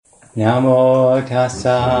Namo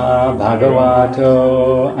tassa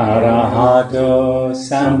bhagavato arahato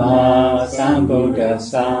samma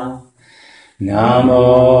sambuddhassa.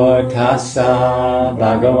 Namo tassa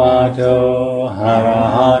bhagavato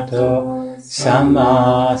arahato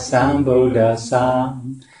samma sambuddhassa.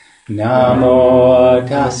 Namo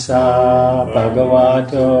tassa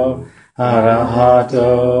bhagavato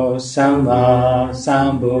arahato samma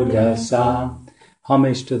sambuddhassa.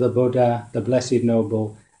 Homage to the Buddha, the Blessed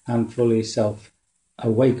Noble, and fully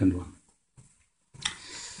self-awakened one.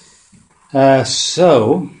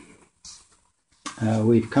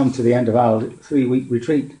 We've come to the end of our 3-week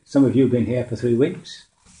retreat. Some of you have been here for 3 weeks.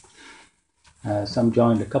 Some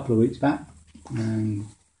joined a couple of weeks back, and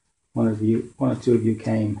one or two of you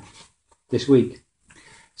came this week.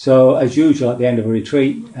 So, as usual, at the end of a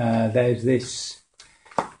retreat, there's this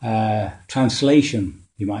translation,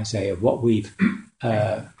 you might say, of what we've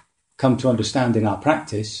come to understand in our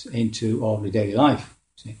practice into ordinary daily life.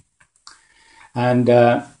 See? And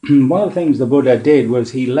one of the things the Buddha did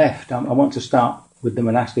was he left. I want to start with the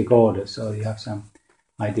monastic order so you have some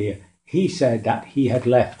idea. He said that he had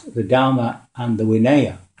left the Dharma and the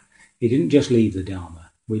Vinaya. He didn't just leave the Dharma,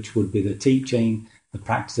 which would be the teaching, the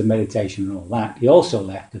practice of meditation and all that. He also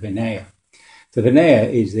left the Vinaya. The Vinaya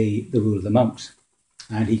is the rule of the monks,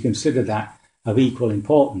 and he considered that of equal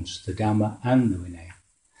importance, the Dhamma and the Vinaya.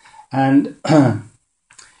 And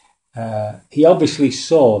he obviously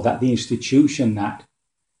saw that the institution that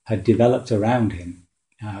had developed around him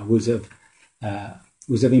was of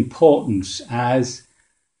importance as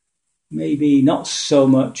maybe not so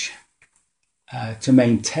much to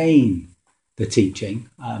maintain the teaching.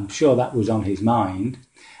 I'm sure that was on his mind,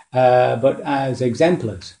 but as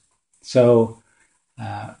exemplars. So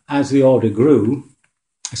as the order grew,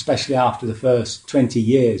 especially after the first 20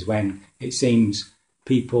 years when it seems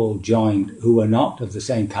people joined who were not of the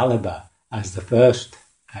same caliber as the first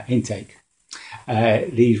intake,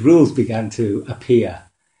 these rules began to appear,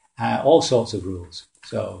 all sorts of rules.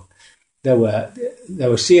 So there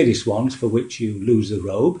were serious ones for which you lose the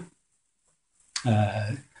robe,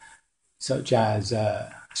 such as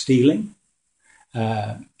stealing,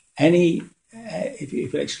 if you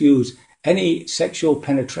excuse any sexual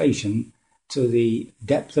penetration to the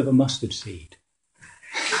depth of a mustard seed.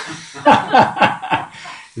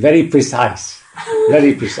 Very precise.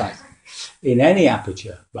 In any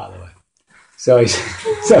aperture, by the way. So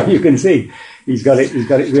you can see he's got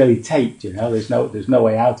it really taped, you know, there's no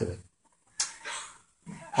way out of it.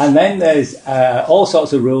 And then there's all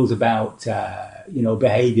sorts of rules about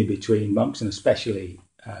behaviour between monks and especially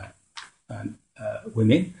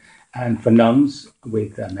women, and for nuns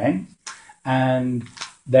with men. And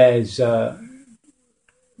there's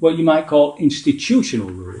what you might call institutional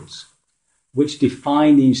rules, which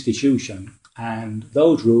define the institution, and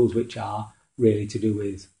those rules which are really to do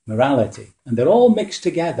with morality. And they're all mixed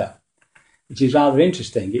together, which is rather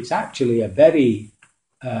interesting. It's actually a very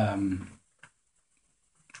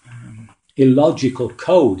illogical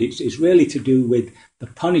code. It's really to do with the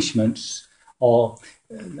punishments, or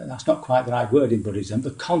that's not quite the right word in Buddhism, the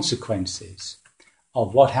consequences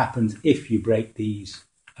of what happens if you break these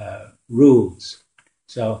rules.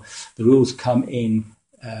 So the rules come in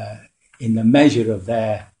the measure of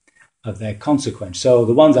their consequence. So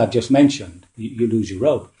the ones I've just mentioned, you lose your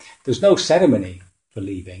robe. There's no ceremony for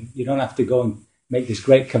leaving. You don't have to go and make this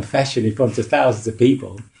great confession in front of thousands of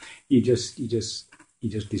people. You just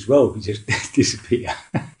disrobe. You just disappear.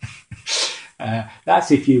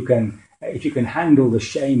 That's if you can handle the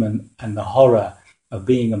shame and the horror of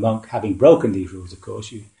being a monk, having broken these rules. Of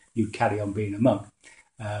course, you carry on being a monk,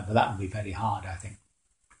 but that would be very hard, I think.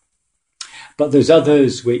 But there's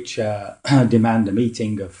others which demand a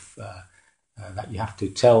meeting of that you have to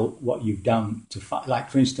tell what you've done to fight. Like,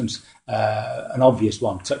 for instance, an obvious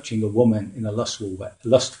one, touching a woman in a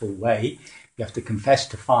lustful way. You have to confess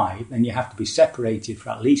to 5, then you have to be separated for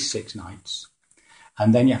at least 6 nights.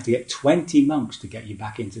 And then you have to get 20 monks to get you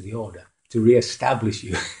back into the order, to re-establish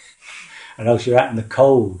you. Or else you're out in the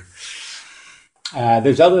cold.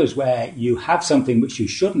 There's others where you have something which you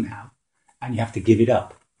shouldn't have, and you have to give it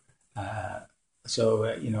up.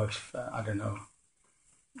 If I don't know,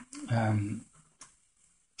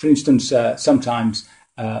 for instance, sometimes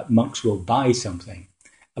monks will buy something,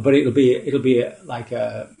 but it'll be like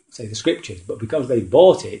say the scriptures, but because they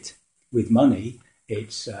bought it with money,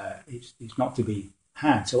 it's not to be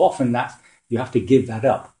had. So often that you have to give that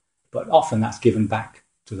up, but often that's given back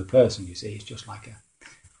to the person. You see, it's just like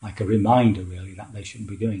a reminder, really, that they shouldn't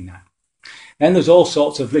be doing that. Then there's all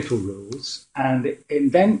sorts of little rules, and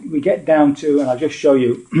then we get down to, and I'll just show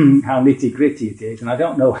you how nitty-gritty it is, and I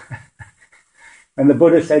don't know And the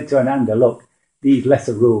Buddha said to Ananda, look, these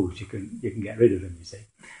lesser rules, you can get rid of them, you see.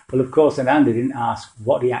 Well, of course, Ananda didn't ask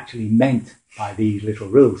what he actually meant by these little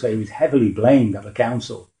rules, so he was heavily blamed at the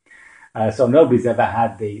council. So nobody's ever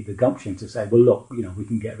had the gumption to say, well, look, we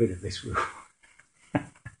can get rid of this rule.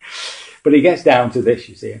 But it gets down to this,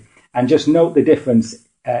 you see. And just note the difference,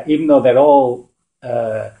 even though they're all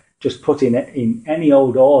just put in any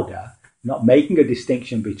old order, not making a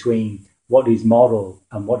distinction between what is moral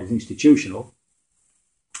and what is institutional.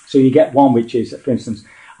 So you get one which is, for instance,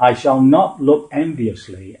 I shall not look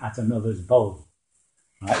enviously at another's bowl.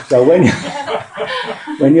 Right? So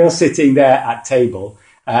when you're sitting there at table,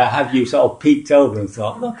 have you sort of peeked over and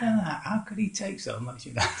thought, look at that, how could he take so much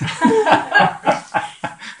of that?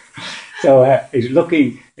 So it's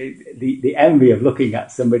looking, the envy of looking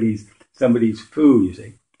at somebody's food, you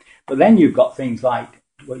see. But then you've got things like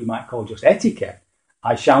what you might call just etiquette.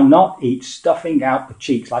 I shall not eat stuffing out the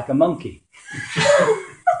cheeks like a monkey.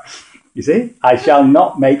 You see? I shall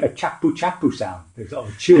not make a chapu chapu sound. There's sort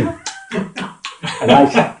of chewing.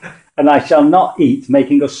 And I shall not eat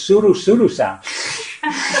making a suru suru sound.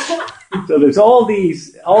 So there's all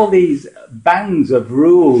these bands of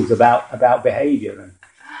rules about behaviour,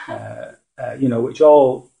 and which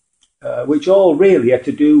all really are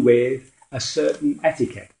to do with a certain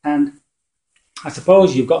etiquette. And I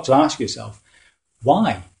suppose you've got to ask yourself,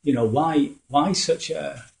 why? Why such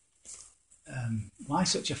a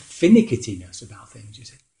finickiness about things? You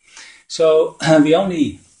see. So the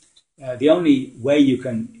only way you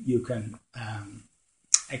can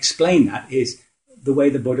explain that is the way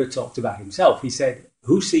the Buddha talked about himself. He said,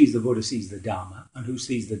 who sees the Buddha sees the Dharma, and who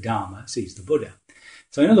sees the Dharma sees the Buddha.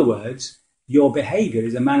 So in other words, your behavior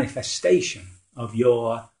is a manifestation of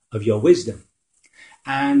your wisdom.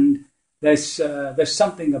 And there's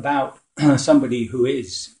something about somebody who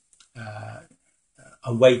is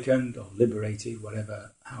awakened or liberated,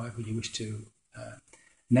 however you wish to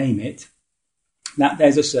name it, that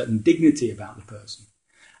there's a certain dignity about the person,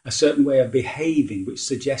 a certain way of behaving which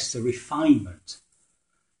suggests a refinement.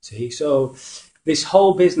 See, so this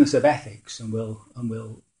whole business of ethics, and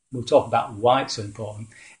we'll talk about why it's so important,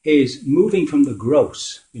 is moving from the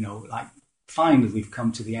gross. Like finally we've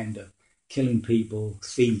come to the end of killing people,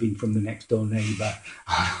 thieving from the next door neighbour,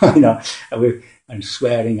 and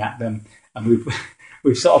swearing at them, and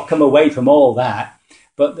we've sort of come away from all that.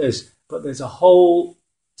 But there's a whole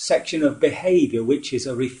section of behaviour which is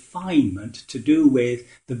a refinement to do with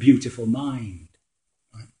the beautiful mind.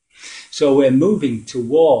 Right? So we're moving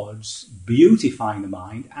towards beautifying the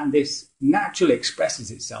mind, and this naturally expresses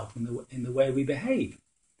itself in the way we behave.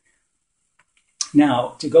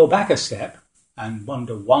 Now, to go back a step and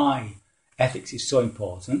wonder why ethics is so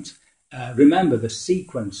important, remember the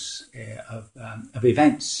sequence of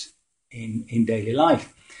events in daily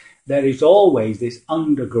life. There is always this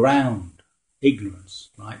underground ignorance,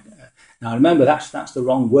 right? Now remember, that's the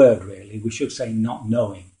wrong word, really. We should say not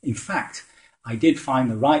knowing. In fact, I did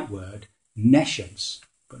find the right word, nescience,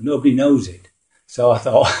 but nobody knows it. So I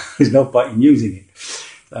thought there's no point in using it.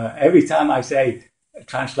 Every time I say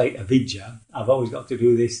translate avidya, I've always got to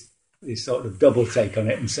do this sort of double take on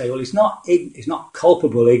it and say, well, it's not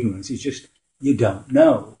culpable ignorance. It's just you don't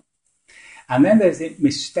know. And then there's the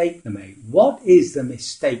mistake they made. What is the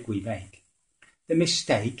mistake we make? The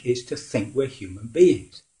mistake is to think we're human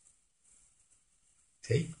beings.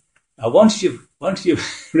 See? Now, once you've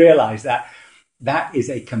realised that is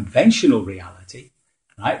a conventional reality,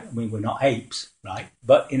 right? I mean, we're not apes, right?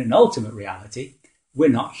 But in an ultimate reality, we're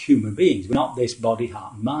not human beings. We're not this body,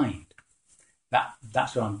 heart, and mind.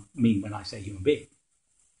 That's what I mean when I say human being.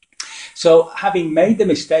 So, having made the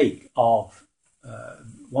mistake of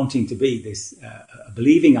wanting to be this,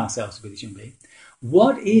 believing ourselves to be this human being,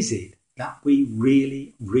 what is it that we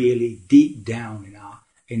really, really deep down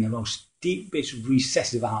in the most deepest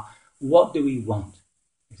recesses of our heart, what do we want?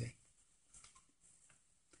 You see?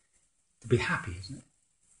 To be happy, isn't it?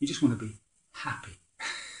 You just want to be happy.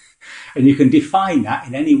 And you can define that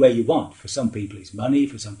in any way you want. For some people it's money,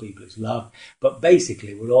 for some people it's love. But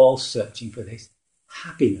basically we're all searching for this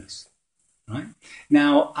happiness. Right?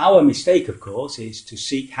 Now, our mistake, of course, is to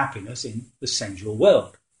seek happiness in the sensual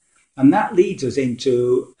world. And that leads us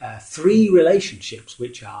into three relationships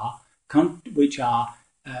which are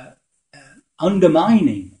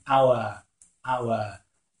undermining our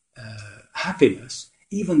happiness,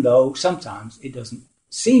 even though sometimes it doesn't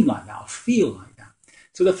seem like that or feel like that.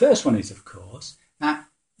 So the first one is, of course, that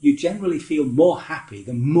you generally feel more happy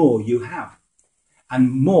the more you have.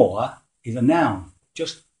 And more is a noun,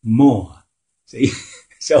 just more. See?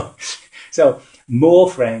 So more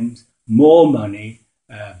friends, more money,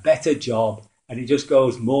 better job, and it just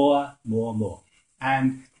goes more.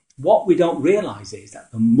 And what we don't realize is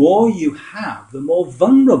that the more you have, the more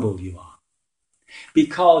vulnerable you are.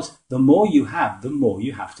 Because the more you have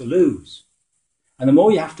to lose. And the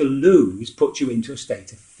more you have to lose puts you into a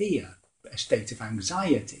state of fear, a state of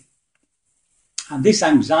anxiety. And this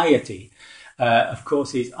anxiety, of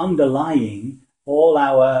course, is underlying all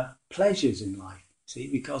our pleasures in life. See,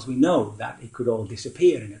 because we know that it could all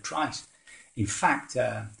disappear in a trice. In fact,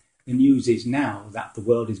 the news is now that the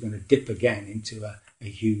world is going to dip again into a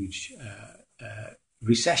huge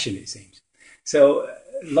recession, it seems. So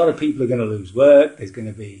a lot of people are going to lose work. There's going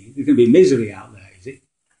to be misery out there, is it?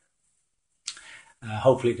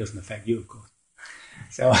 Hopefully it doesn't affect you, of course.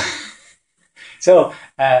 So,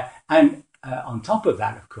 on top of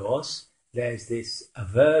that, of course, there's this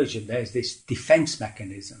aversion, there's this defense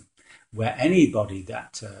mechanism where anybody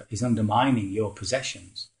that is undermining your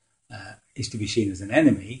possessions is to be seen as an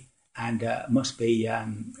enemy and must be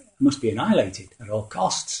annihilated at all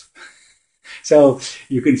costs. So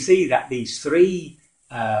you can see that these three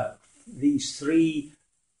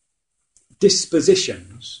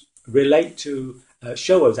dispositions relate to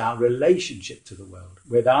show us our relationship to the world.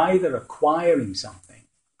 We're either acquiring something,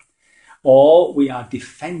 or we are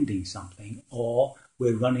defending something, or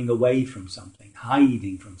we're running away from something,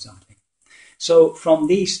 hiding from something. So from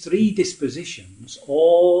these three dispositions,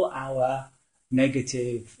 all our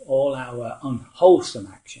negative, all our unwholesome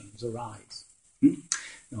actions arise. You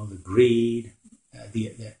know, the greed,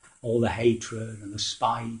 all the hatred and the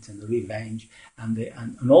spite and the revenge,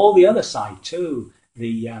 and all the other side too,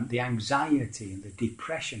 the anxiety and the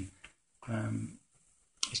depression.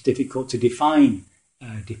 It's difficult to define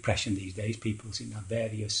depression these days. People seem to have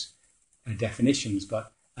various definitions,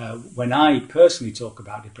 but when I personally talk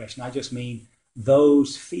about depression, I just mean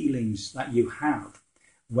those feelings that you have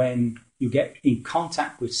when you get in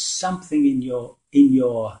contact with something in your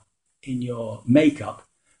makeup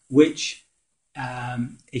which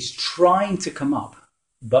is trying to come up,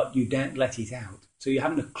 but you don't let it out. So you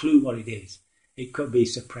haven't a clue what it is. It could be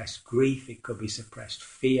suppressed grief, it could be suppressed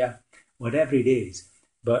fear, whatever it is.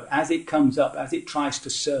 But as it comes up, as it tries to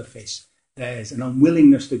surface, there's an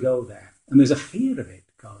unwillingness to go there. And there's a fear of it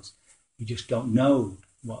because you just don't know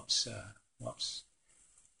what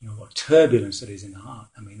turbulence there is in the heart.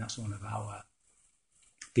 I mean, that's one of our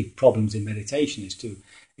big problems in meditation is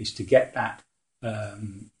to get that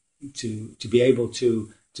to be able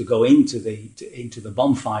to go into the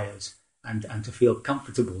bonfires and to feel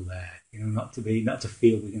comfortable there, not to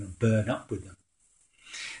feel we're going to burn up with them.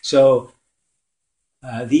 So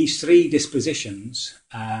these three dispositions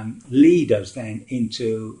lead us then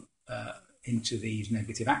into these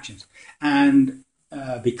negative actions, and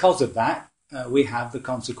because of that, we have the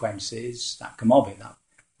consequences that come of it that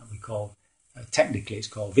we call technically it's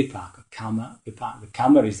called vipaka, karma. The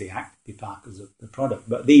karma is the act, vipaka is the product.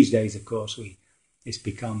 But these days, of course, it's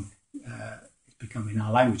become in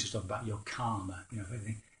our language to talk about your karma. If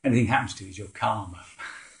anything happens to you, is your karma.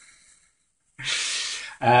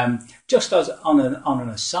 Just as on an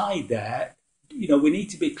aside there, we need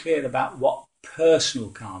to be clear about what personal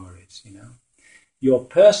karma is. Your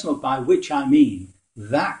personal, by which I mean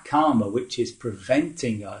that karma which is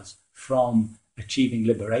preventing us from achieving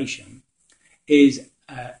liberation,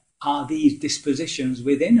 are these dispositions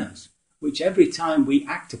within us, which every time we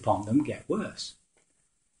act upon them get worse.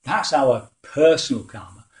 That's our personal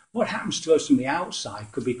karma. What happens to us from the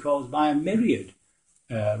outside could be caused by a myriad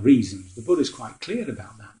reasons. The Buddha is quite clear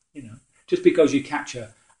about that. Just because you catch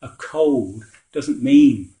a cold doesn't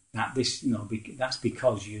mean that that's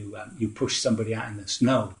because you pushed somebody out in the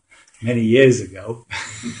snow many years ago.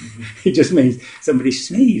 It just means somebody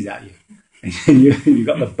sneezed at you and you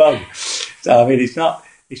got the bug. So I mean,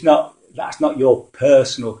 that's not your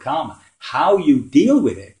personal karma. How you deal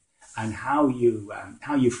with it and how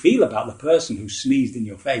you feel about the person who sneezed in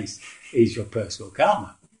your face is your personal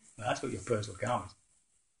karma. Well, that's what your personal karma is.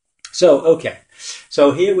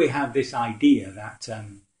 So here we have this idea that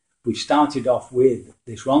we've started off with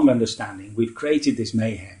this wrong understanding. We've created this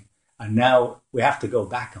mayhem, and now we have to go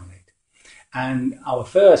back on it. And our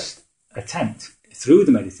first attempt through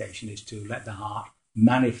the meditation is to let the heart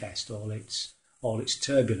manifest all its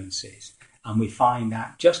turbulences, and we find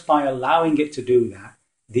that just by allowing it to do that,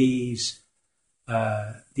 these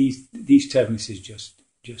turbulences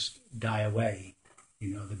just die away.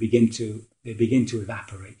 They begin to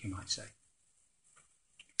evaporate, you might say.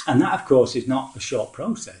 And that, of course, is not a short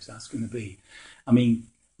process. That's going to be,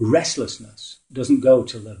 restlessness doesn't go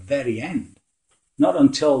till the very end. Not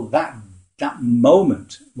until that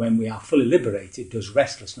moment when we are fully liberated does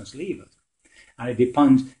restlessness leave us. And it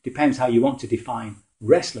depends how you want to define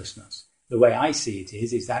restlessness. The way I see it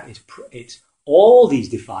is that it's all these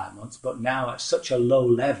defilements, but now at such a low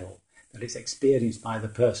level that it's experienced by the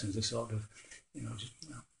person as a sort of,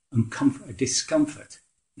 a discomfort.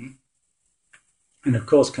 And of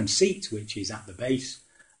course, conceit, which is at the base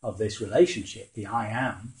of this relationship, the I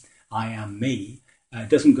am me,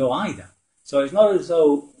 doesn't go either. So it's not as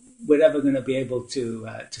though we're ever going to be able to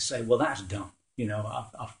say, well, that's done.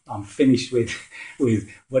 I'm finished with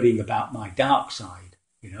worrying about my dark side,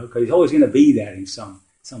 because it's always going to be there in some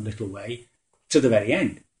little way to the very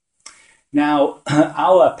end. Now,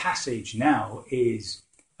 our passage now is,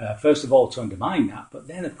 first of all, to undermine that, but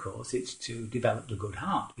then, of course, it's to develop the good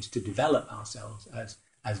heart. It's to develop ourselves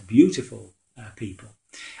as beautiful people.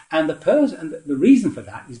 And the reason for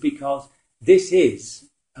that is because this is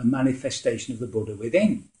a manifestation of the Buddha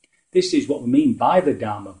within. This is what we mean by the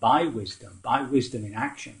Dharma, by wisdom in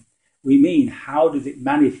action. We mean, how does it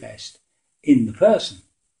manifest in the person,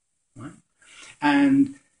 right?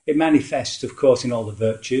 And it manifests, of course, in all the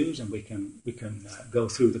virtues, and we can go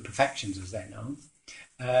through the perfections as they're known.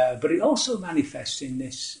 But it also manifests in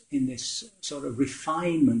this sort of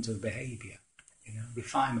refinement of behaviour,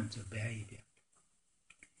 refinement of behaviour.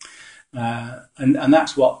 And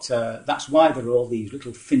that's why there are all these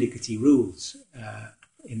little finicky rules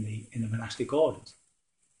in the monastic orders.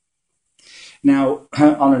 Now,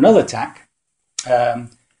 on another tack,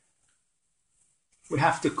 we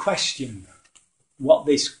have to question what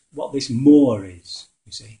this more is.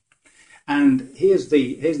 You see, and here's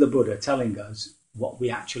the Buddha telling us what we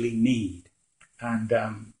actually need, and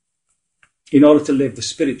in order to live the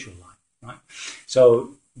spiritual life, right?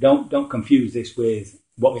 So don't confuse this with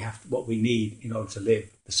what we need in order to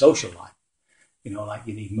live the social life. Like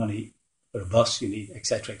you need money for a bus, you need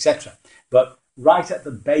etc., etc. But right at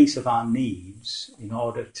the base of our needs, in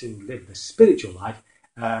order to live the spiritual life,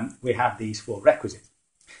 we have these 4 requisites.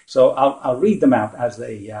 So I'll read them out as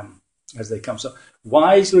they come. So,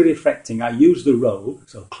 wisely reflecting, I use the robe,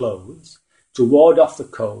 so clothes, to ward off the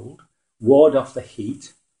cold, ward off the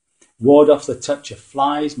heat, ward off the touch of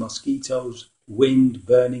flies, mosquitoes, wind,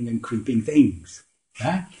 burning and creeping things,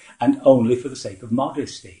 and only for the sake of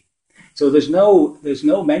modesty. So there's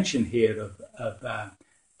no mention here of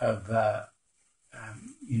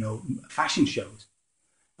fashion shows.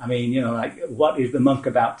 I mean, like, what is the monk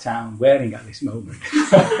about town wearing at this moment?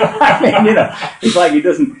 I mean, it's like it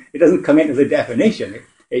doesn't come into the definition.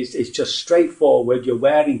 It's just straightforward. You're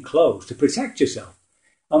wearing clothes to protect yourself.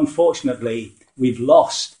 Unfortunately, we've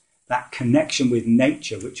lost that connection with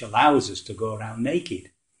nature, which allows us to go around naked.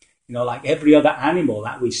 Like every other animal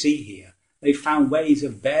that we see here, they found ways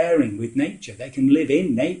of bearing with nature. They can live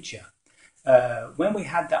in nature. When we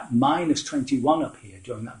had that -21 up here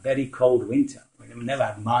during that very cold winter, we never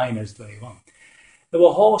had -21, there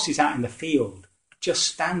were horses out in the field just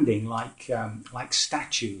standing like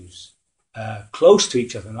statues, close to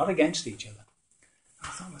each other, not against each other. I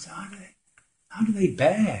thought, how do they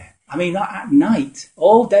bear? I mean, at night,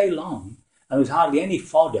 all day long, and there was hardly any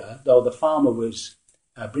fodder, though the farmer was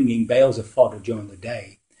bringing bales of fodder during the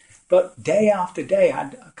day. But day after day, I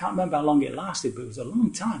can't remember how long it lasted, but it was a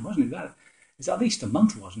long time, wasn't it? It's at least a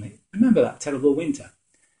month, wasn't it? Remember that terrible winter?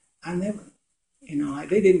 And they,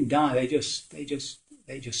 they didn't die. They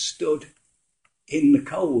just stood in the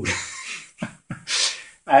cold.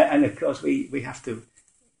 And of course, we have to.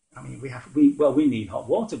 I mean, we need hot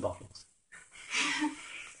water bottles.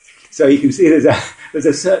 So you can see there's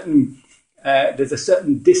a certain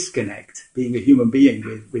disconnect being a human being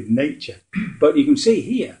with nature. But you can see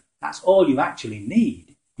here, that's all you actually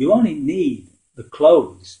need. You only need the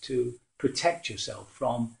clothes to protect yourself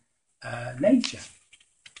from nature,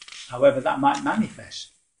 however that might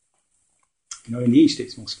manifest. In the East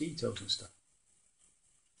it's mosquitoes and stuff.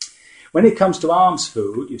 When it comes to alms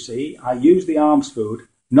food, you see, I use the alms food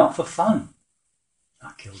not for fun.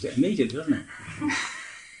 That kills it immediately, doesn't it?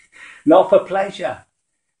 Not for pleasure.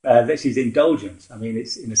 This is indulgence. I mean,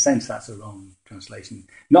 it's in a sense that's a wrong translation.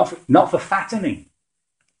 Not for fattening,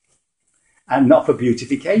 and not for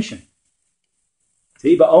beautification.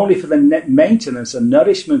 See, but only for the maintenance and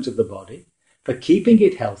nourishment of the body, for keeping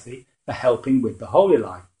it healthy, for helping with the holy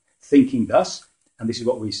life. Thinking thus, and this is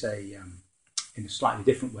what we say in a slightly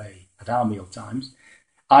different way at our meal times,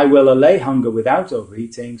 I will allay hunger without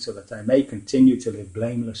overeating, so that I may continue to live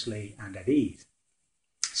blamelessly and at ease.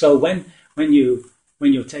 So when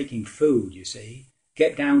you're taking food, you see,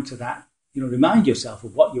 get down to that, remind yourself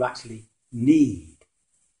of what you actually need,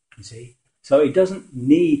 you see. So it doesn't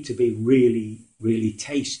need to be really, really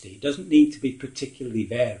tasty. It doesn't need to be particularly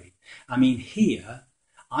varied. I mean, here,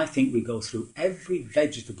 I think we go through every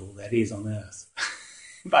vegetable there is on earth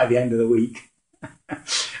by the end of the week.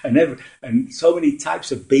 and so many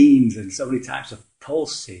types of beans and so many types of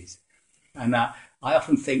pulses. And I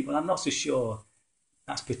often think, well, I'm not so sure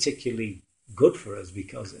that's particularly good for us,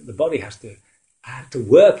 because the body has to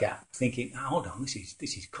work at thinking, oh, hold on, this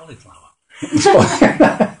is cauliflower.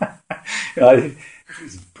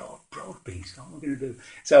 These broad beans. What am I going to do?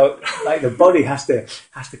 So, like, the body has to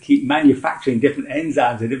keep manufacturing different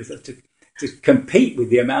enzymes and different stuff to compete with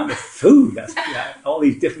the amount of food. That's all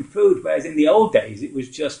these different foods. Whereas in the old days, it was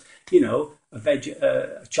just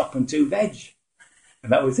a chop and two veg,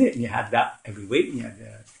 and that was it. And you had that every week. And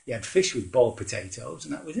you had fish with boiled potatoes,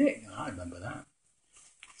 and that was it. I remember that.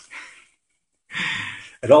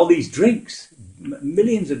 And all these drinks,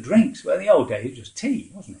 millions of drinks. Well, in the old days, it was just tea,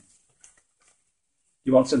 wasn't it?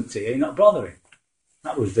 You want some tea? You're not bothering.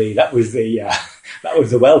 That was the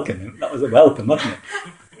welcome. That was a welcome, wasn't it?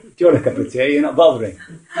 Do you want a cup of tea? You're not bothering.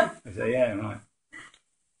 I say, yeah, right.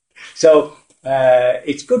 So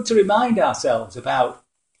it's good to remind ourselves about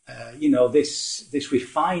this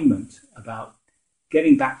refinement, about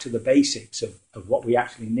getting back to the basics of what we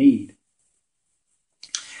actually need.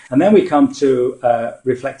 And then we come to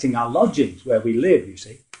reflecting our lodgings, where we live, you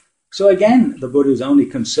see. So again, the Buddha is only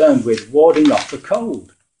concerned with warding off the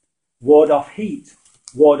cold, ward off heat,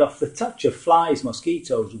 ward off the touch of flies,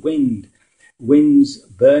 mosquitoes, winds,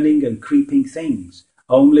 burning and creeping things,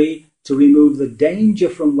 only to remove the danger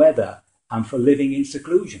from weather and for living in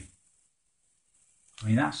seclusion. I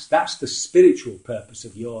mean, that's the spiritual purpose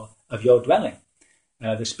of your dwelling.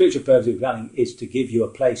 The spiritual purpose of dwelling is to give you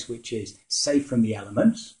a place which is safe from the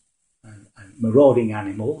elements and marauding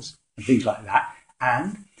animals and things like that,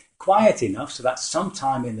 and quiet enough so that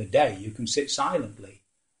sometime in the day you can sit silently,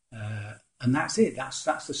 and that's it. That's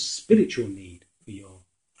the spiritual need for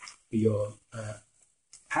your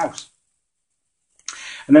house.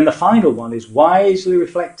 And then the final one is wisely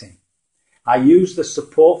reflecting. I use the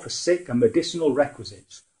support for sick and medicinal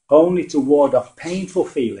requisites only to ward off painful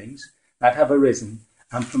feelings that have arisen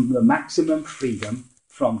and from the maximum freedom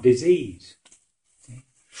from disease. Okay?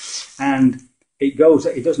 And it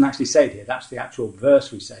doesn't actually say it here, that's the actual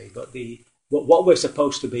verse we say, but what we're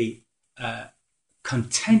supposed to be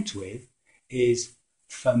content with is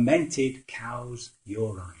fermented cow's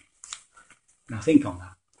urine. Now think on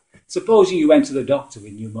that. Supposing you went to the doctor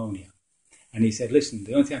with pneumonia and he said, listen,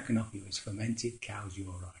 the only thing I can offer you is fermented cow's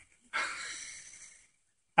urine.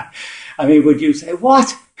 I mean, would you say,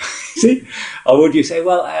 what? See? Or would you say,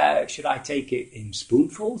 well, should I take it in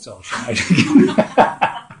spoonfuls or should I take it?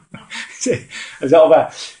 See,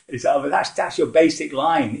 that's your basic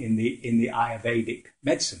line in the Ayurvedic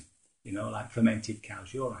medicine, like fermented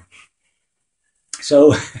cow's urine.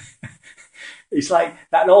 So it's like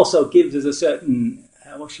that also gives us a certain,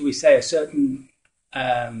 a certain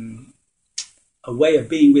a way of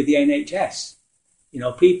being with the NHS.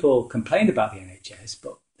 People complain about the NHS,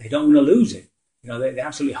 but they don't want to lose it. They're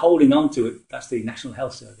absolutely holding on to it. That's the National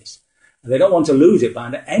Health Service. And they don't want to lose it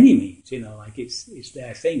by any means. It's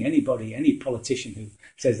their thing. Any politician who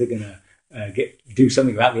says they're going to do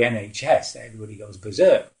something about the NHS, everybody goes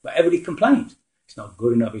berserk. But everybody complains. It's not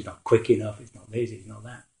good enough. It's not quick enough. It's not this. It's not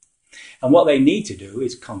that. And what they need to do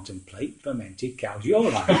is contemplate fermented cow's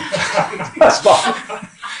urine. That's what.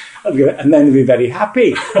 And then they'll be very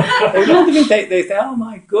happy. They say, oh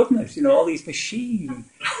my goodness, all these machines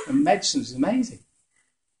and medicines is amazing.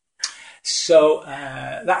 So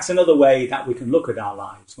that's another way that we can look at our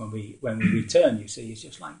lives when we return, you see. It's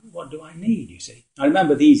just like, what do I need, you see? I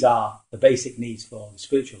remember these are the basic needs for the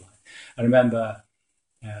spiritual life. I remember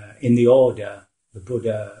in the order, the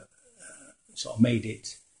Buddha sort of made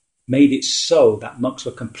it so that monks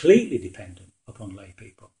were completely dependent upon lay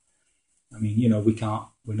people. I mean, we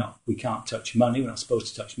can't touch money. We're not supposed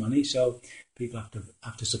to touch money, so people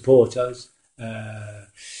have to support us.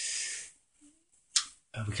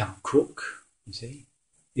 We can't cook. You see,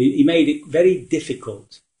 he made it very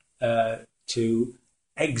difficult to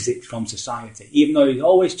exit from society, even though he's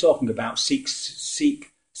always talking about seek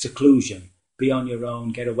seclusion, be on your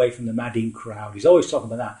own, get away from the madding crowd. He's always talking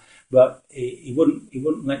about that, but he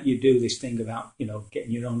wouldn't let you do this thing about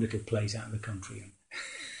getting your own little place out in the country and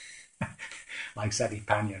like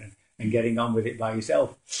Satipanya and getting on with it by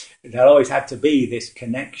yourself. There always had to be this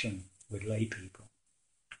connection with lay people.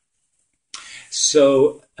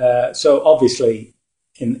 So obviously,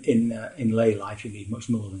 in lay life, you need much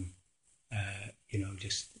more than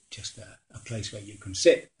just a place where you can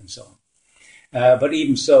sit and so on. But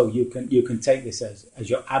even so, you can take this as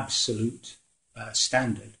your absolute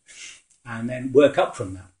standard, and then work up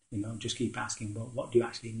from that. Just keep asking, well, what do you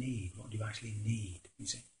actually need? What do you actually need? You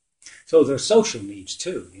see. So there are social needs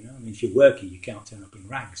too. I mean, if you're working, you can't turn up in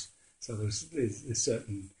rags. So there's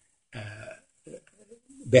certain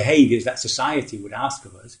behaviours that society would ask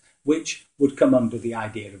of us, which would come under the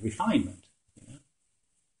idea of refinement. You know?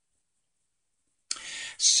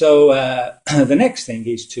 So the next thing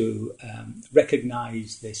is to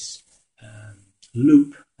recognise this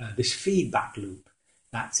loop, this feedback loop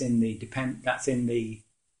that's in the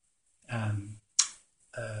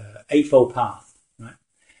Eightfold Path, right?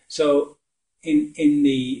 So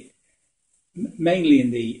mainly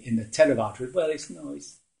in the Theravada, well, it's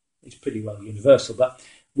pretty well universal, but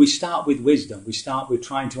we start with wisdom. We start with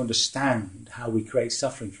trying to understand how we create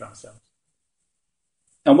suffering for ourselves.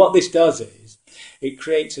 And what this does is it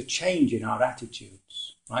creates a change in our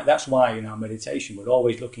attitudes, right? That's why in our meditation we're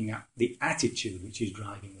always looking at the attitude which is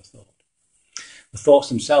driving the thought. The thoughts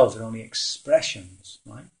themselves are only expressions,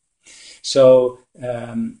 right? So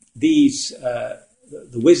the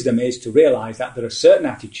wisdom is to realise that there are certain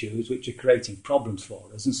attitudes which are creating problems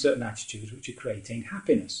for us and certain attitudes which are creating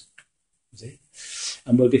happiness. You see?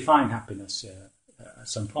 And we'll define happiness at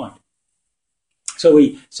some point. So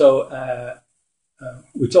we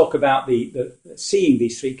talk about the seeing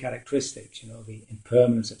these three characteristics, you know, the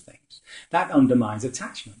impermanence of things. That undermines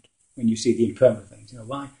attachment. When you see the impermanent things, you know,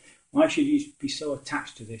 why should you be so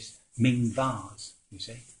attached to this Ming vase? You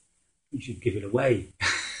see, you should give it away.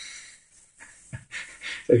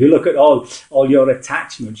 So if you look at all your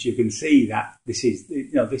attachments, you can see that this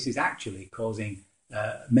is actually causing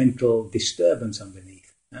mental disturbance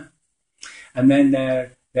underneath. Huh? And then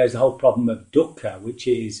there's the whole problem of dukkha, which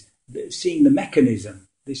is seeing the mechanism,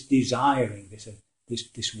 this desiring,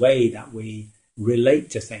 this way that we relate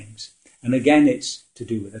to things. And again, it's to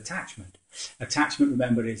do with attachment. Attachment,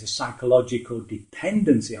 remember, is a psychological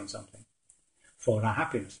dependency on something for our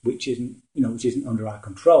happiness, which isn't under our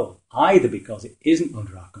control, either because it isn't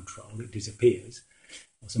under our control, it disappears,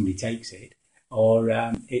 or somebody takes it, or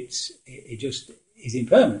it just is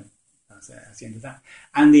impermanent. That's the end of that.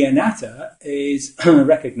 And the anatta is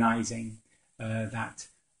recognizing that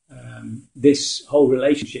this whole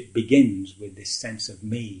relationship begins with this sense of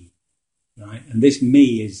me, right? And this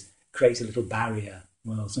me creates a little barrier.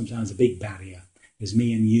 Well, sometimes a big barrier. There's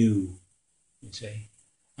me and you see.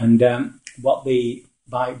 And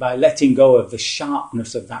by letting go of the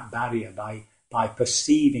sharpness of that barrier, by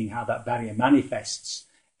perceiving how that barrier manifests,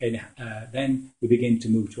 then we begin to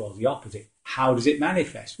move towards the opposite. How does it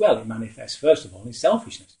manifest? Well, it manifests first of all in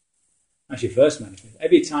selfishness. That's your first manifest.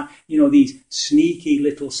 Every time, these sneaky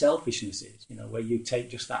little selfishnesses, where you take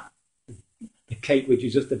just the cake which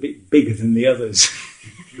is just a bit bigger than the others.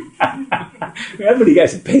 Everybody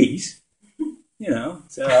gets a piece.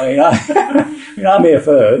 So I'm here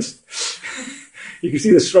first. You can see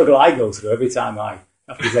the struggle I go through every time I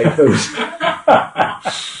have to take food.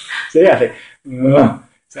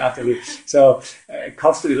 So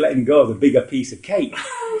constantly letting go of the bigger piece of cake.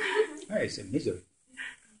 It's a misery.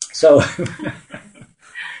 So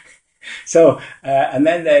and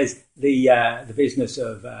then there's the business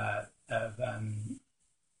of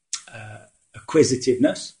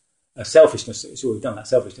acquisitiveness. Selfishness, so we've done that,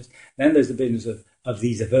 selfishness. Then there's the business of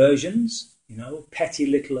these aversions, petty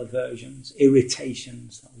little aversions,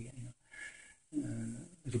 irritations,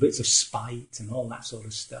 little bits of spite and all that sort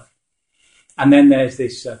of stuff. And then there's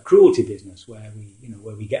this cruelty business where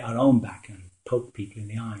we get our own back and poke people in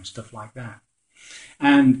the eye and stuff like that.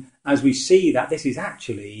 And as we see that this is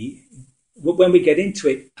actually, when we get into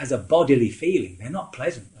it as a bodily feeling, they're not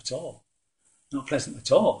pleasant at all. Not pleasant at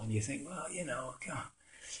all. And you think, well, God,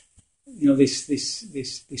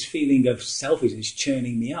 this feeling of selfishness is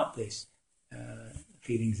churning me up. This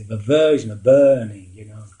feelings of aversion, of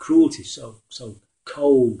burning, cruelty, so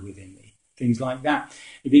cold within me. Things like that.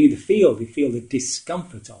 You begin to feel the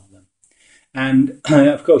discomfort of them, and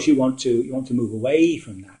of course you want to move away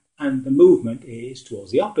from that. And the movement is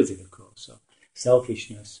towards the opposite, of course. So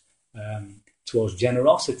selfishness towards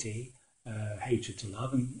generosity, hatred to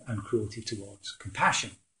love, and cruelty towards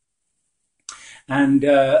compassion. And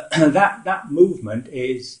that movement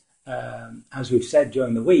is, as we've said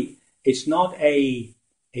during the week, it's a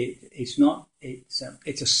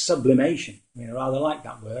sublimation. I rather like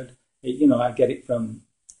that word. I get it from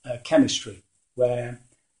chemistry, where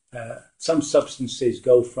some substances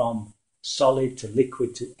go from solid to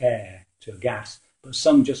liquid to air to a gas, but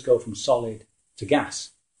some just go from solid to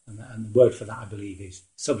gas. And the word for that, I believe, is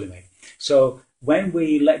sublimate. So when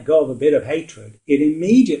we let go of a bit of hatred, it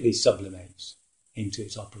immediately sublimates into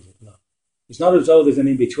its opposite, love. It's not as though there's an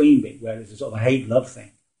in-between bit where there's a sort of a hate-love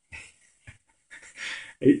thing.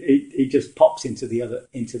 it just pops into the other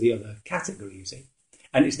category, you see.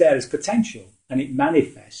 And it's there as potential, and it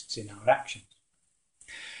manifests in our actions.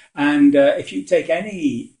 And if you take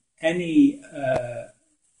any any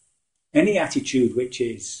attitude which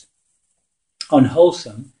is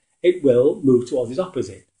unwholesome, it will move towards its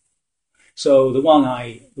opposite. So the one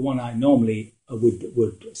I normally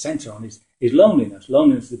would centre on is loneliness.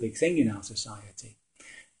 Loneliness is a big thing in our society.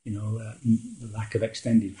 You know, the lack of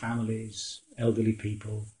extended families, elderly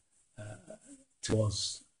people,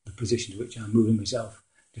 towards the position to which I'm moving myself,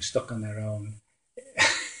 just stuck on their own,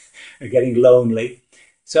 are getting lonely.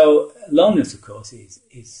 So loneliness, of course,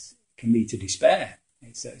 can lead to despair.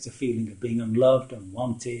 It's a feeling of being unloved,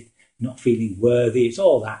 unwanted, not feeling worthy. It's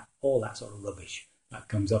all that sort of rubbish that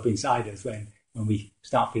comes up inside us when we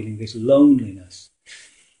start feeling this loneliness.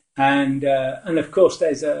 And of course,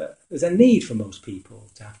 there's a need for most people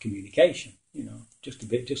to have communication. You know, just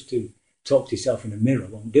to talk to yourself in a mirror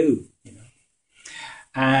won't do. You know,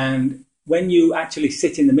 and when you actually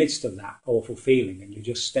sit in the midst of that awful feeling and you're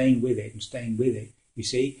just staying with it, you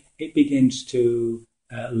see, it begins to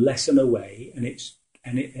lessen away, and it's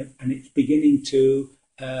beginning to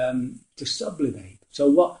sublimate.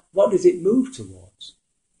 So what does it move towards?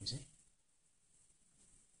 You see,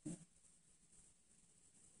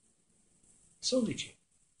 solitude.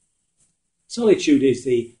 Solitude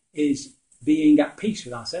is being at peace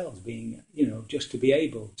with ourselves, being, you know, just to be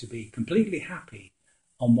able to be completely happy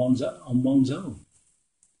on one's own.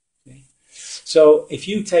 Okay? So if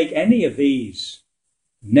you take any of these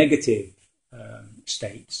negative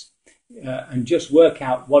states and just work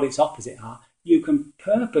out what its opposite are, you can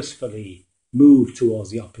purposefully move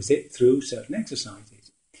towards the opposite through certain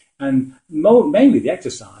exercises. And mainly the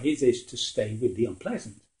exercise is to stay with the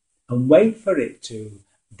unpleasant and wait for it to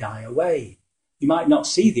die away. You might not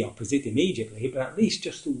see the opposite immediately, but at least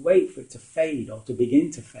just to wait for it to fade or to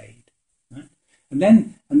begin to fade. Right? And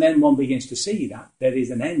then one begins to see that there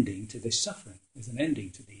is an ending to this suffering. There's an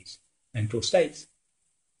ending to these mental states.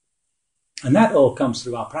 And that all comes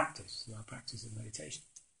through our practice of meditation.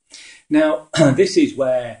 Now, this is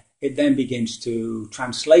where it then begins to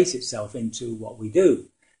translate itself into what we do.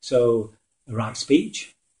 So, the right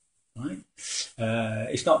speech, right?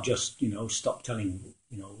 It's not just, you know, stop telling,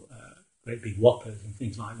 you know, great big whoppers and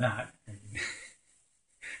things like that.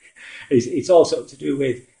 It's also to do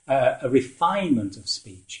with a refinement of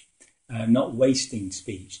speech, not wasting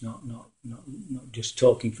speech, not just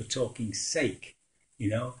talking for talking's sake. You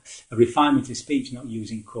know, a refinement of speech, not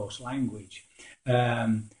using coarse language,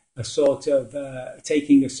 a sort of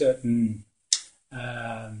taking a certain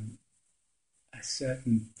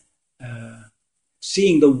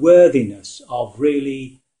seeing the worthiness of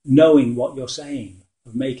really knowing what you're saying,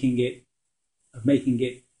 of making it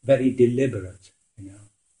very deliberate. You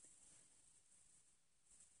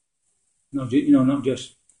know, not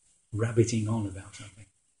just rabbiting on about something.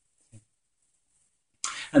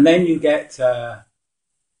 And then you get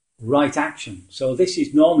right action. So this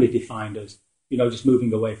is normally defined as, you know, just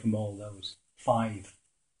moving away from all those five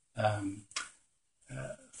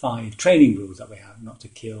training rules that we have: not to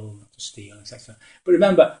kill, not to steal, etc. But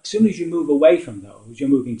remember, as soon as you move away from those, you're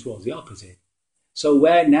moving towards the opposite. So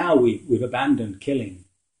where now we've abandoned killing,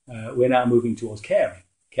 we're now moving towards caring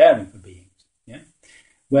for beings. Yeah,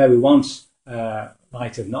 where we once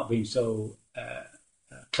might have not been so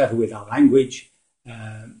clever with our language.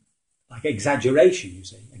 Like exaggeration, you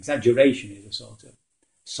see. Exaggeration is a sort of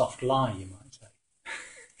soft lie, you might say.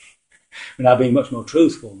 We're now being much more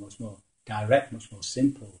truthful, much more direct, much more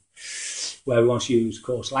simple. Where we once used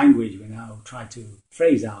coarse language, we now try to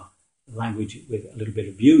phrase our language with a little bit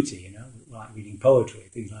of beauty, you know, like reading poetry,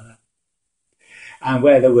 things like that. And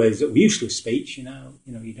where there was useless speech, you don't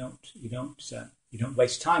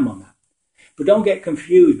waste time on that. But don't get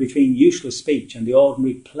confused between useless speech and the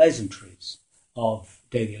ordinary pleasantries of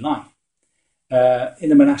daily life. In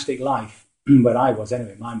the monastic life, where I was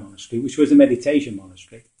anyway, my monastery, which was a meditation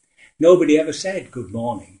monastery, nobody ever said good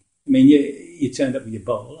morning. I mean, you turned up with your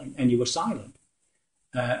bowl and you were silent.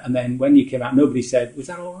 And then when you came out, nobody said, "Was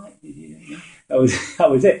that all right?" That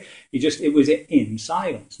was it. It was in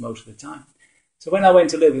silence most of the time. So when I went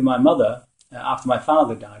to live with my mother, after my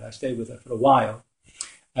father died, I stayed with her for a while.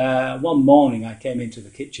 One morning I came into the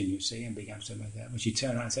kitchen, you see, and began to make that. When she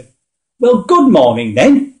turned around and said, "Well, good morning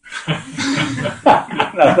then."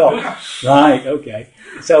 And I thought, right, okay.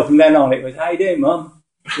 So from then on it was, "How you doing, Mum?"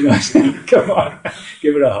 You know, I said, "Come on,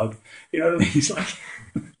 give her a hug." You know what I mean? It's like,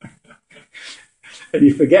 and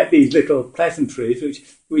you forget these little pleasantries,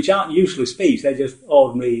 which aren't useless speech. They're just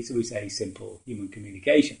ordinary, so we say, simple human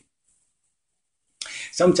communication.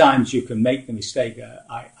 Sometimes you can make the mistake.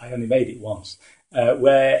 I only made it once,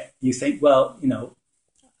 where you think, well, you know,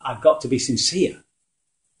 I've got to be sincere.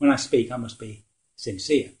 When I speak, I must be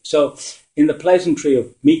sincere. So in the pleasantry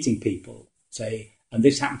of meeting people, say, And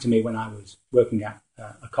this happened to me when I was working at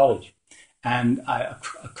a college. And a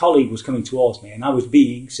colleague was coming towards me and I was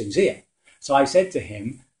being sincere. So I said to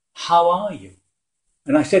him, "How are you?"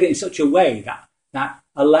 And I said it in such a way that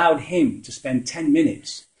allowed him to spend 10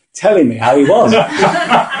 minutes telling me how he was.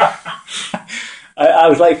 I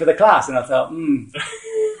was late for the class and I thought,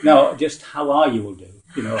 no, just "how are you" will do.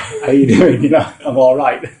 You know, "how are you doing?" You know, "I'm all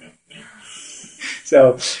right."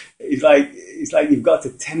 So it's like you've got to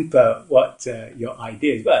temper what your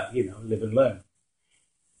ideas. Well, you know, live and learn.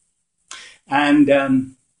 And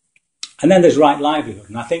then there's right livelihood.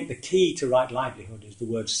 And I think the key to right livelihood is the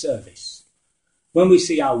word service. When we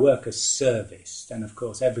see our work as service, then of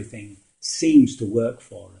course everything seems to work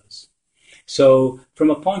for us. So from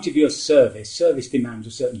a point of view of service demands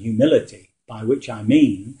a certain humility, by which I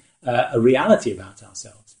mean a reality about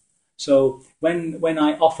ourselves. So when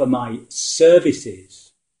I offer my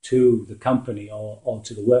services to the company or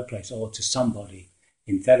to the workplace or to somebody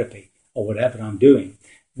in therapy or whatever I'm doing,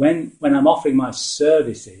 when I'm offering my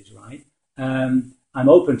services, right, I'm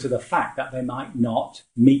open to the fact that they might not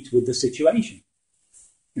meet with the situation.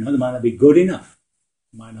 You know, they might not be good enough.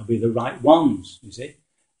 They might not be the right ones, you see.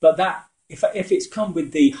 But that, if it's come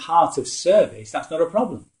with the heart of service, that's not a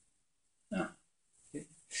problem. No.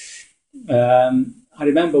 I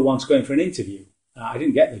remember once going for an interview. I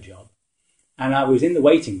didn't get the job. And I was in the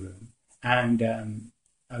waiting room. And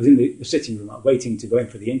I was in the sitting room waiting to go in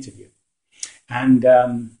for the interview. And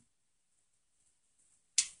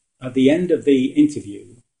at the end of the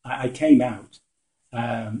interview, I came out,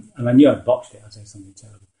 and I knew I'd botched it. I said something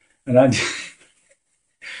terrible, and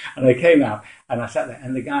I came out, and I sat there,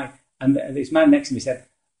 and the guy, and this man next to me said,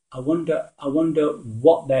 I wonder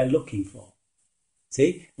what they're looking for."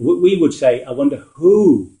 See, we would say, "I wonder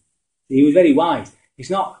who." He was very wise. It's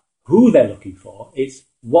not who they're looking for; it's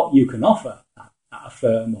what you can offer at a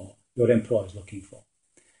firm or your employer's looking for.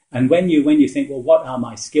 And when you think, well, what are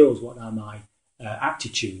my skills? What are my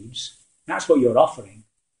aptitudes? That's what you're offering.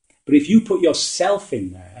 But if you put yourself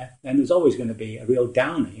in there, then there's always going to be a real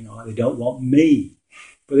downer. You know, like, they don't want me.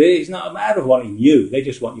 But it's not a matter of wanting you. They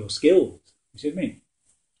just want your skills. You see what I mean?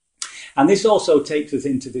 And this also takes us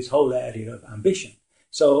into this whole area of ambition.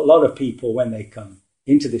 So a lot of people, when they come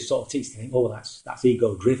into this sort of teaching, think, "Oh, that's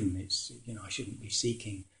ego-driven. It's, you know, I shouldn't be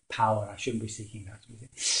seeking power. I shouldn't be seeking that."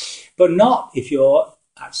 But not if you're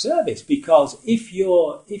at service, because if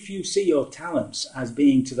you see your talents as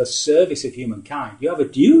being to the service of humankind, you have a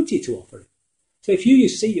duty to offer it. So if you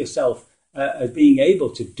see yourself as being able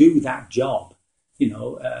to do that job, you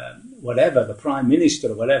know, whatever, the Prime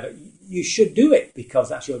Minister or whatever, you should do it because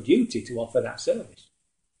that's your duty to offer that service.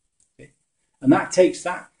 Okay? And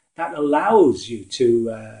that allows you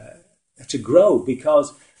to grow,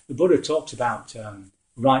 because the Buddha talks about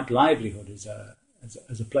right livelihood as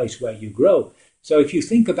a place where you grow. So if you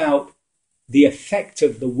think about the effect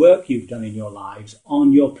of the work you've done in your lives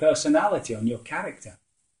on your personality, on your character,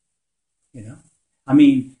 you know, I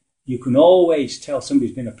mean, you can always tell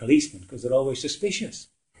somebody's been a policeman because they're always suspicious.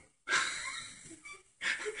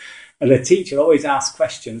 And a teacher always asks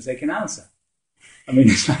questions they can answer. I mean,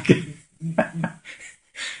 it's like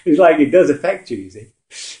it does affect you see.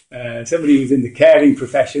 Somebody who's in the caring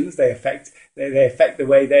professions, they affect the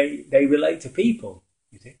way they relate to people,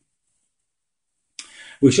 you see.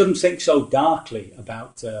 We shouldn't think so darkly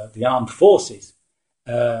about the armed forces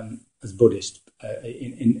as Buddhist,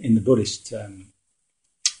 in the Buddhist,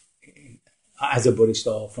 as a Buddhist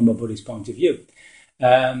or from a Buddhist point of view.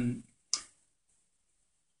 I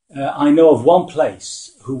know of one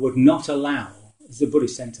place who would not allow, it's the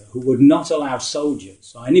Buddhist centre, who would not allow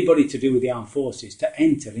soldiers or anybody to do with the armed forces to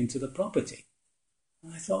enter into the property.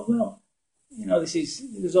 And I thought, well, you know,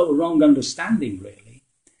 there's all a wrong understanding, really.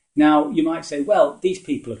 Now, you might say, well, these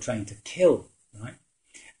people are trained to kill, right?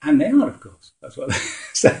 And they are, of course. That's what they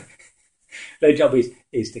say. Their job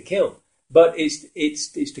is to kill. But it's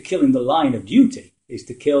to kill in the line of duty. It's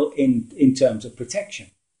to kill in terms of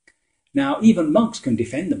protection. Now, even monks can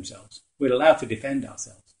defend themselves. We're allowed to defend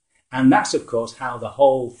ourselves. And that's, of course, how the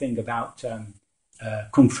whole thing about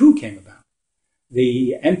Kung Fu came about.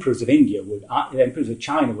 The emperors of India the emperors of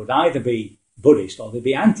China would either be Buddhist or they'd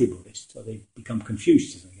be anti-Buddhist, or they become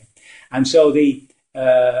Confucius. And so the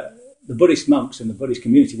Buddhist monks and the Buddhist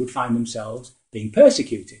community would find themselves being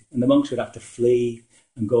persecuted, and the monks would have to flee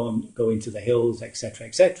and go into the hills, etc.,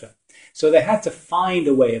 etc. So they had to find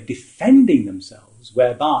a way of defending themselves,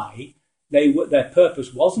 whereby their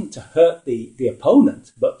purpose wasn't to hurt the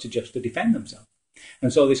opponent, but to defend themselves.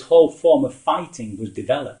 And so this whole form of fighting was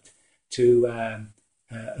developed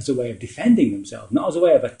as a way of defending themselves, not as a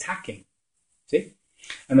way of attacking. See?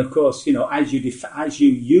 And of course, you know, as you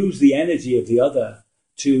use the energy of the other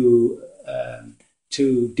to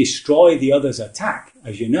destroy the other's attack,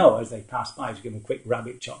 as you know, as they pass by, just give them a quick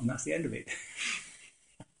rabbit chop, and that's the end of it.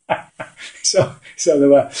 So there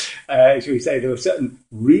were, shall we say, there were certain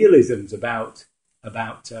realisms about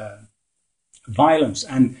violence,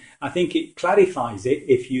 and I think it clarifies it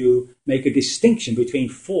if you make a distinction between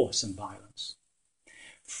force and violence.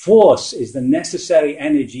 Force is the necessary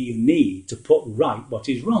energy you need to put right what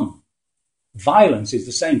is wrong. Violence is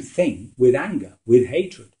the same thing with anger, with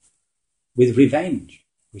hatred, with revenge,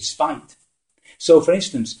 with spite. So, for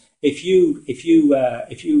instance, if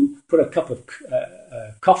you put a cup of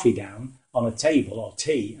coffee down on a table or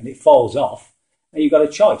tea and it falls off, then you've got a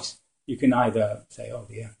choice. You can either say, "Oh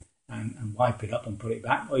dear," and wipe it up and put it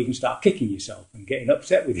back, or you can start kicking yourself and getting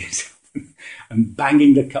upset with yourself and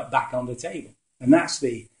banging the cup back on the table. And that's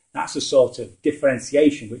the sort of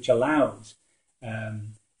differentiation which allows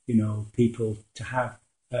people to have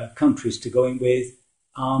countries to go in with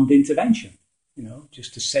armed intervention,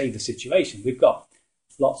 just to save the situation. We've got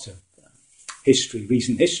lots of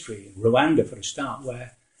recent history in Rwanda, for a start,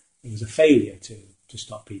 where there was a failure to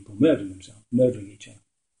stop people murdering each other.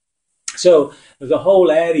 So there's a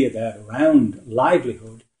whole area there around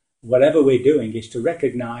livelihood. Whatever we're doing is to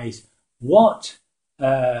recognise what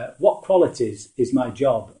qualities is my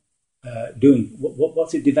job doing,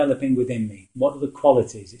 what's it developing within me, what are the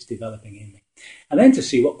qualities it's developing in me, and then to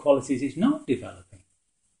see what qualities it's not developing.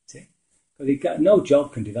 See, because no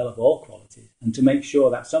job can develop all qualities, and to make sure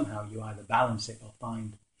that somehow you either balance it or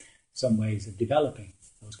find some ways of developing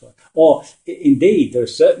those qualities. Or indeed, there are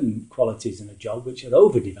certain qualities in a job which are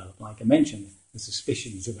overdeveloped. Like I mentioned, the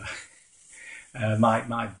suspicions about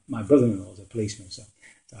my brother-in-law is a policeman, so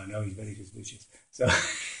I know he's very suspicious.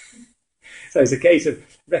 So it's a case of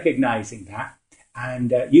recognising that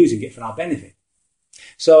and using it for our benefit.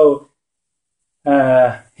 So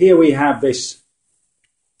here we have this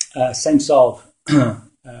sense of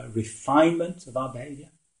refinement of our behaviour,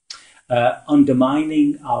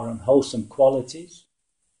 undermining our unwholesome qualities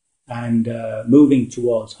and moving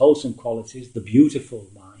towards wholesome qualities, the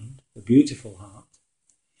beautiful mind, the beautiful heart,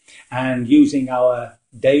 and using our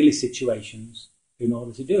daily situations in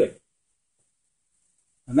order to do it.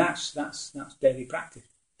 And that's daily practice.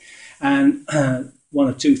 And one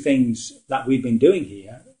or two things that we've been doing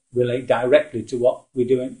here relate directly to what we're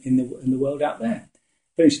doing in the world out there.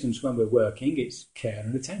 For instance, when we're working, it's care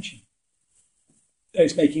and attention.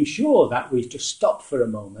 It's making sure that we just stop for a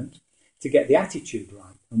moment to get the attitude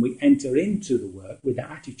right, and we enter into the work with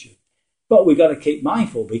that attitude. But we've got to keep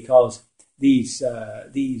mindful, because these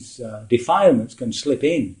defilements can slip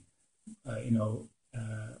in,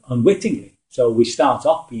 unwittingly. So we start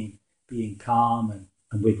off being calm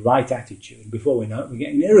and with right attitude, and before we know it, we're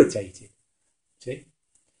getting irritated. See?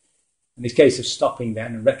 In this case of stopping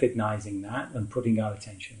then and recognising that and putting our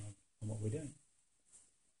attention on what we're doing.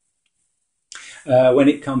 When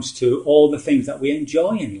it comes to all the things that we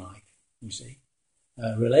enjoy in life, you see,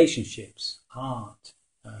 relationships, art,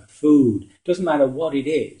 food, doesn't matter what it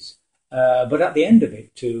is, but at the end of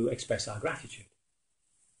it, to express our gratitude.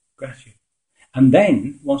 And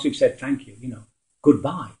then, once we've said thank you,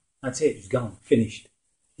 goodbye. That's it. It's gone. Finished.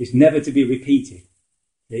 It's never to be repeated.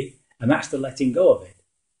 See? And that's the letting go of it.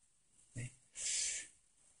 See?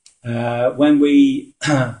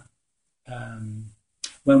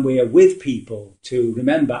 When we are with people, to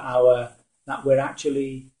remember that we're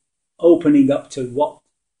actually opening up to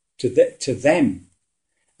them.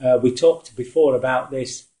 We talked before about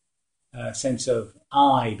this sense of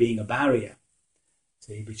I being a barrier.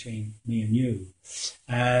 See, between me and you.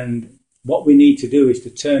 And what we need to do is to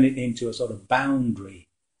turn it into a sort of boundary,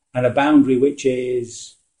 and a boundary which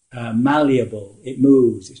is malleable. It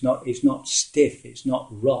moves. It's not stiff. It's not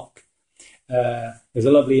rock. There's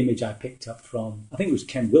a lovely image I picked up from, I think it was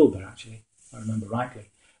Ken Wilber, actually, if I remember rightly,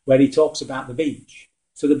 where he talks about the beach.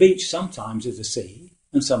 So the beach sometimes is the sea,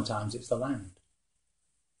 and sometimes it's the land.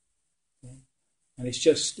 Yeah? And it's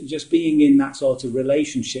just being in that sort of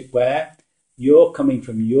relationship where you're coming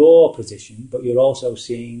from your position, but you're also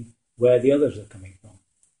seeing where the others are coming from.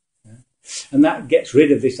 Yeah? And that gets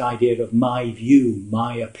rid of this idea of my view,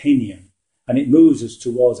 my opinion, and it moves us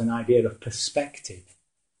towards an idea of perspective.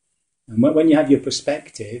 And when you have your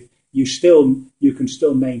perspective, you can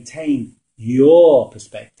still maintain your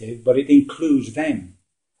perspective, but it includes them.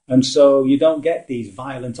 And so you don't get these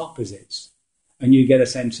violent opposites, and you get a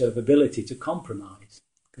sense of ability to compromise,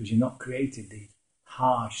 because you're not created these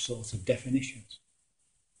harsh sorts of definitions.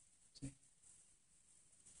 See?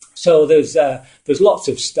 So there's lots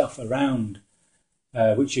of stuff around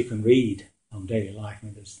which you can read on daily life. I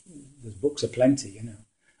mean, there's books aplenty,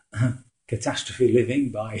 Catastrophe Living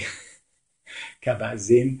by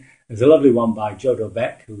Kabat-Zinn. There's a lovely one by Jodo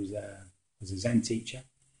Beck, who's a Zen teacher.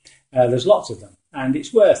 There's lots of them, and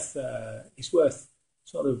it's worth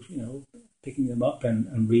sort of picking them up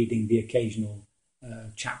and reading the occasional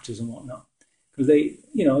chapters and whatnot, because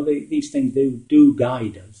these things do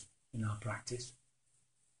guide us in our practice.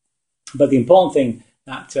 But the important thing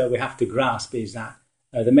that we have to grasp is that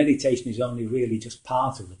the meditation is only really just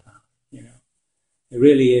part of the path. It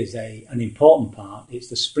really is an important part. It's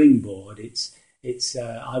the springboard. It's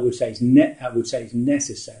I would say it's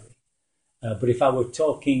necessary. But if I were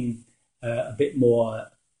talking a bit more,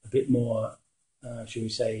 shall we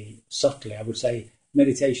say, subtly, I would say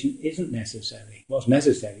meditation isn't necessary. What's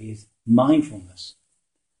necessary is mindfulness,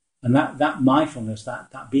 and that mindfulness,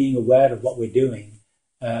 that being aware of what we're doing,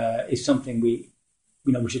 is something we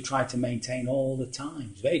should try to maintain all the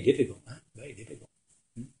time. It's very difficult, man. Very difficult.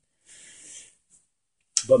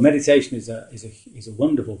 But meditation is a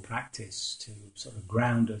wonderful practice to sort of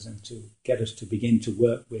ground us and to get us to begin to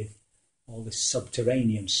work with all this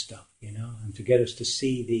subterranean stuff, and to get us to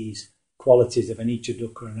see these qualities of anicca,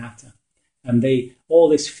 dukkha, anatta. And it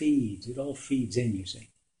all feeds in, you see.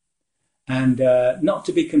 And not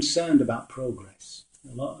to be concerned about progress.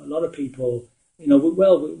 A lot of people,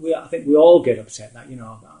 I think we all get upset that,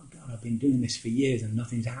 I've been doing this for years and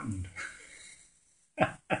nothing's happened.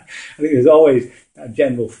 I think there's always that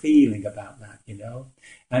general feeling about that,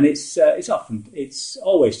 and it's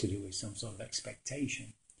always to do with some sort of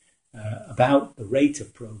expectation about the rate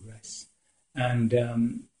of progress, and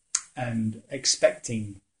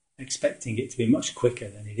expecting it to be much quicker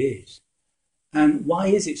than it is. And why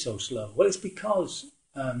is it so slow? Well, it's because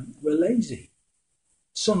we're lazy.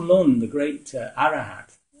 Sun Lun, the great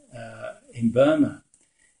Arahat in Burma,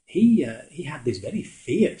 he had this very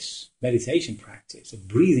fierce meditation practice of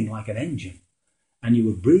breathing like an engine. And you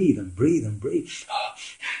would breathe and breathe and breathe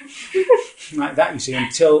like that, you see,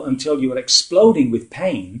 until you were exploding with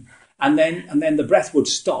pain, and then the breath would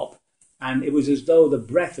stop, and it was as though the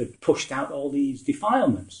breath had pushed out all these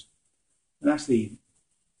defilements. And I think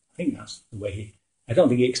that's the way I don't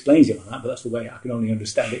think he explains it like that, but that's the way I can only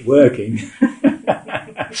understand it working.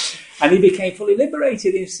 And he became fully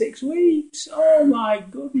liberated in 6 weeks. Oh my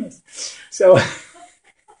goodness. So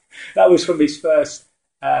that was from his first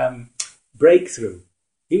breakthrough.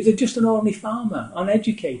 He was just an ordinary farmer,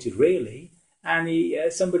 uneducated really, and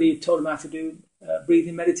somebody told him how to do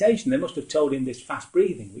breathing meditation. They must have told him this fast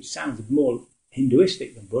breathing, which sounds more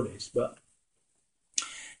Hinduistic than Buddhist, but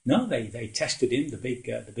no, they tested him. The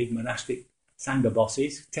big monastic Sangha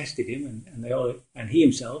bosses tested him, and he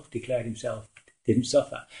himself declared himself didn't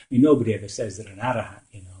suffer. I mean, nobody ever says that an arahat,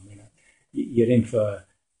 you're in for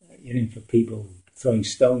people throwing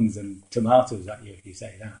stones and tomatoes at you if you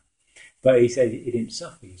say that. But he said he didn't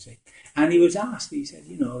suffer, you see. And he was asked, he said,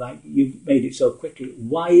 you made it so quickly,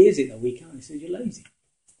 why is it that we can't? He said, you're lazy.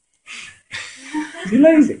 You're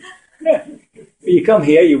lazy. Yeah. You come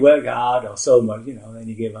here, you work hard or so much, then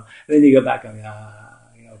you give up. Then you go back and,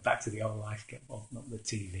 back to the old life, get off, not the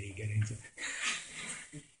TV, get into it.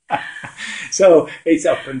 So it's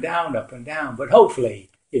up and down. But hopefully,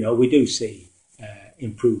 we do see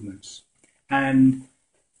improvements. And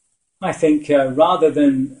I think rather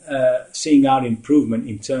than seeing our improvement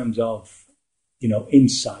in terms of,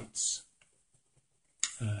 insights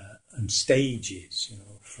and stages,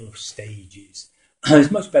 full of stages,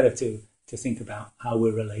 it's much better to think about how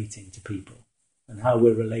we're relating to people and how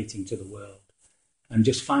we're relating to the world, and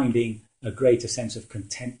just finding a greater sense of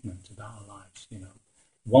contentment about our lives,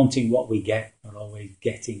 wanting what we get, not always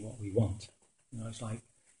getting what we want. It's like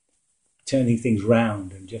turning things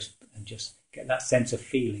round and just get that sense of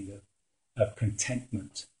feeling of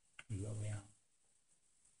contentment with where we are.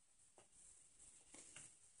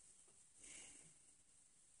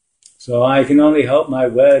 So I can only hope my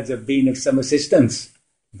words have been of some assistance.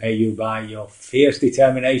 May you, by your fierce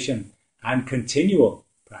determination and continual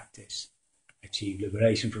practice, achieve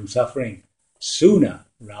liberation from suffering sooner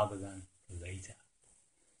rather than later.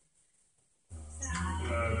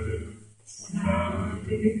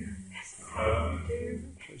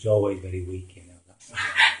 It's always very weak,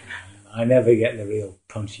 I never get the real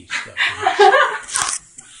punchy stuff.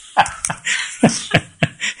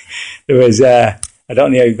 There was, I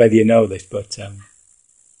don't know whether you know this, but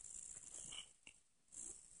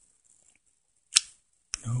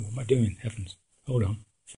what am I doing? Heavens, hold on.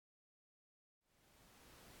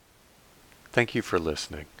 Thank you for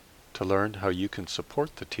listening. To learn how you can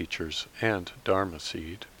support the teachers and Dharma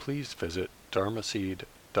Seed, please visit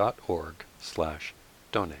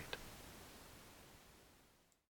dharmaseed.org/donate.